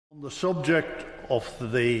The subject of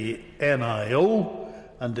the NIO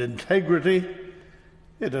and integrity,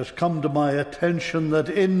 it has come to my attention that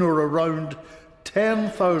in or around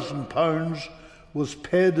 £10,000 was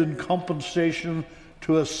paid in compensation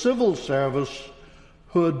to a civil service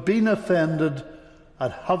who had been offended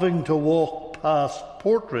at having to walk past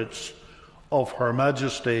portraits of Her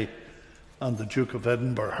Majesty and the Duke of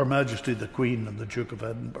Edinburgh, Her Majesty the Queen and the Duke of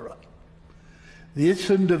Edinburgh.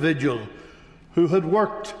 This individual, who had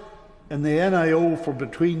worked in the NIO for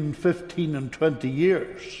between 15 and 20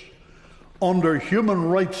 years, under human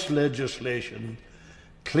rights legislation,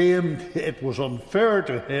 claimed it was unfair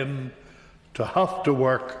to him to have to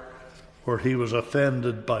work where he was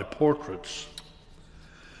offended by portraits.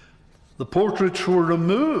 The portraits were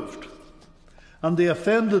removed, and the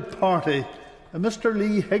offended party, Mr.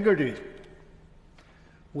 Lee Hegarty,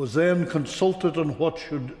 was then consulted on what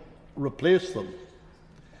should replace them.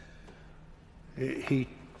 He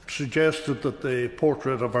suggested that the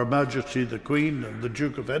portrait of Her Majesty the Queen and the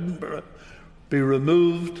Duke of Edinburgh be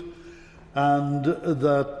removed, and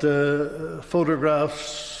that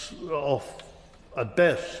photographs of, at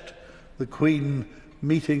best, the Queen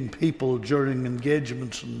meeting people during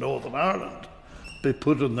engagements in Northern Ireland be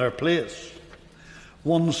put in their place.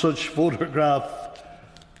 One such photograph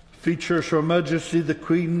features Her Majesty the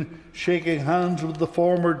Queen shaking hands with the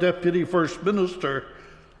former Deputy First Minister,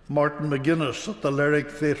 Martin McGuinness, at the Lyric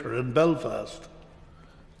Theatre in Belfast.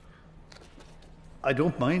 I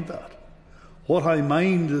don't mind that. What I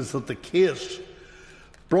mind is that the case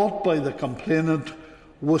brought by the complainant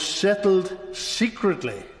was settled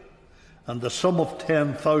secretly, and the sum of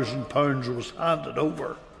 £10,000 was handed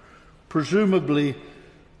over, presumably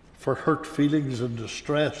for hurt feelings and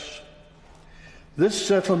distress. This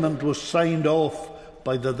settlement was signed off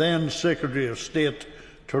by the then Secretary of State,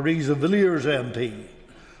 Theresa Villiers MP,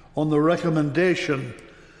 on the recommendation,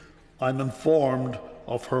 I'm informed,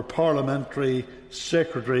 of her Parliamentary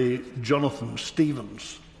Secretary, Jonathan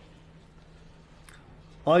Stevens.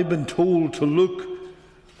 I've been told to look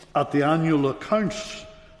at the annual accounts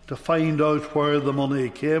to find out where the money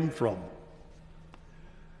came from,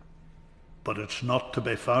 but it's not to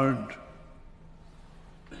be found.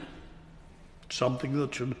 It's something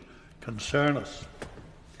that should concern us.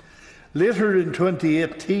 Later in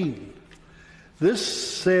 2018,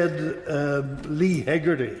 this said Lee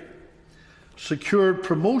Hegarty secured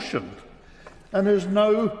promotion and is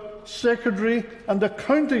now Secretary and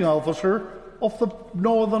Accounting Officer of the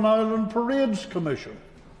Northern Ireland Parades Commission.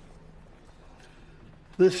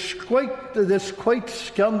 This quite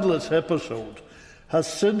scandalous episode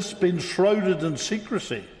has since been shrouded in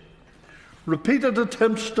secrecy. Repeated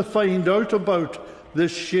attempts to find out about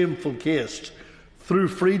this shameful case through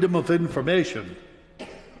freedom of information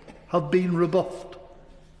have been rebuffed.